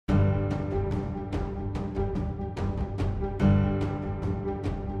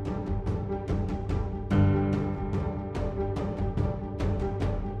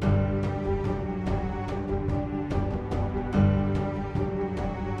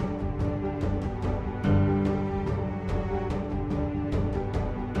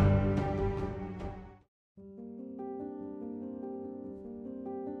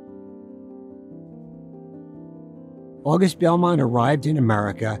August Belmont arrived in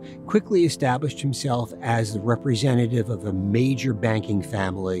America, quickly established himself as the representative of a major banking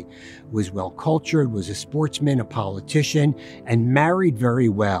family, was well-cultured, was a sportsman, a politician, and married very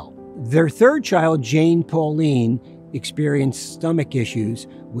well. Their third child, Jane Pauline, experienced stomach issues,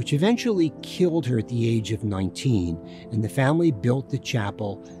 which eventually killed her at the age of 19, and the family built the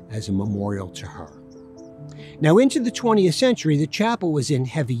chapel as a memorial to her. Now, into the 20th century, the chapel was in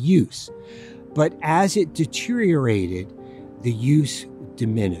heavy use. But as it deteriorated, the use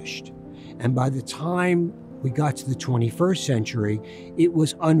diminished. And by the time we got to the 21st century, it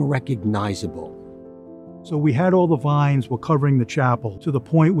was unrecognizable. So we had all the vines were covering the chapel to the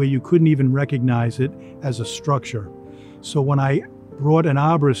point where you couldn't even recognize it as a structure. So when I brought an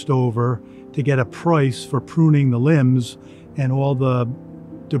arborist over to get a price for pruning the limbs and all the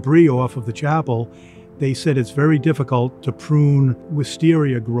debris off of the chapel, they said it's very difficult to prune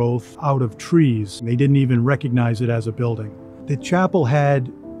wisteria growth out of trees. They didn't even recognize it as a building. The chapel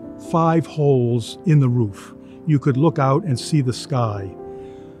had 5 holes in the roof. You could look out and see the sky.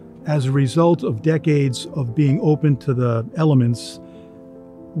 As a result of decades of being open to the elements,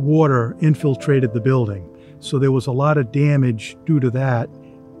 water infiltrated the building. So there was a lot of damage due to that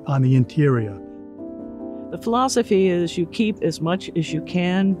on the interior. The philosophy is you keep as much as you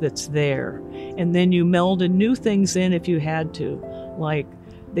can that's there, and then you meld in new things in if you had to. Like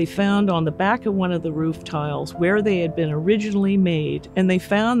they found on the back of one of the roof tiles where they had been originally made, and they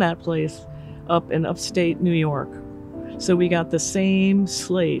found that place up in upstate New York. So we got the same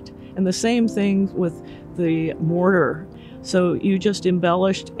slate, and the same thing with the mortar. So you just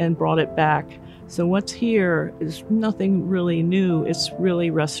embellished and brought it back. So what's here is nothing really new, it's really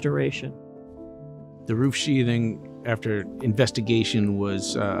restoration. The roof sheathing, after investigation,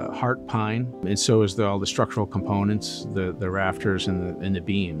 was heart pine, and so is all the structural components, the rafters and the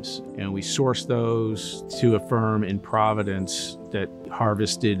beams. And we sourced those to a firm in Providence that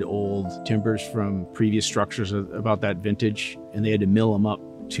harvested old timbers from previous structures about that vintage, and they had to mill them up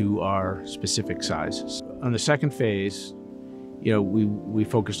to our specific sizes. On the second phase, we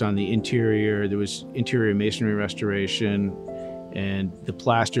focused on the interior. There was interior masonry restoration, and the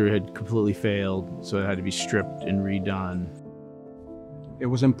plaster had completely failed, so it had to be stripped and redone. It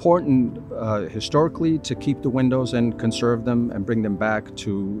was important historically to keep the windows and conserve them and bring them back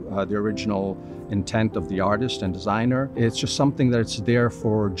to the original intent of the artist and designer. It's just something that's there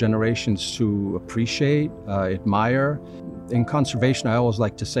for generations to appreciate, admire. In conservation, I always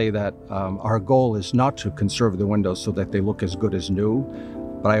like to say that our goal is not to conserve the windows so that they look as good as new,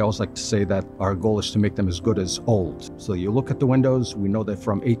 but I always like to say that our goal is to make them as good as old. So you look at the windows, we know that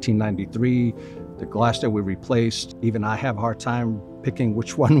from 1893, the glass that we replaced, even I have a hard time picking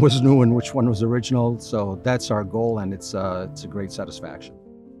which one was new and which one was original. So that's our goal, and it's a great satisfaction.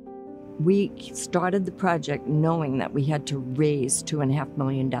 We started the project knowing that we had to raise $2.5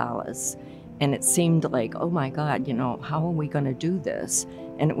 million. And it seemed like, oh my God, how are we going to do this?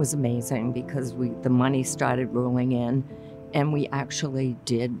 And it was amazing because the money started rolling in, and we actually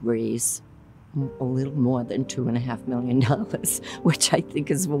did raise a little more than $2.5 million, which I think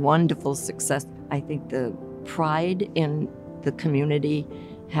is a wonderful success. I think the pride in the community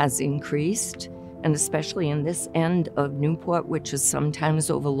has increased, and especially in this end of Newport, which is sometimes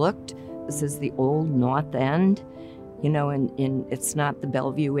overlooked. This is the old North End, and it's not the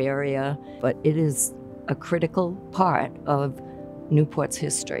Bellevue area, but it is a critical part of Newport's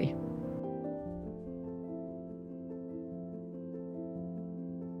history.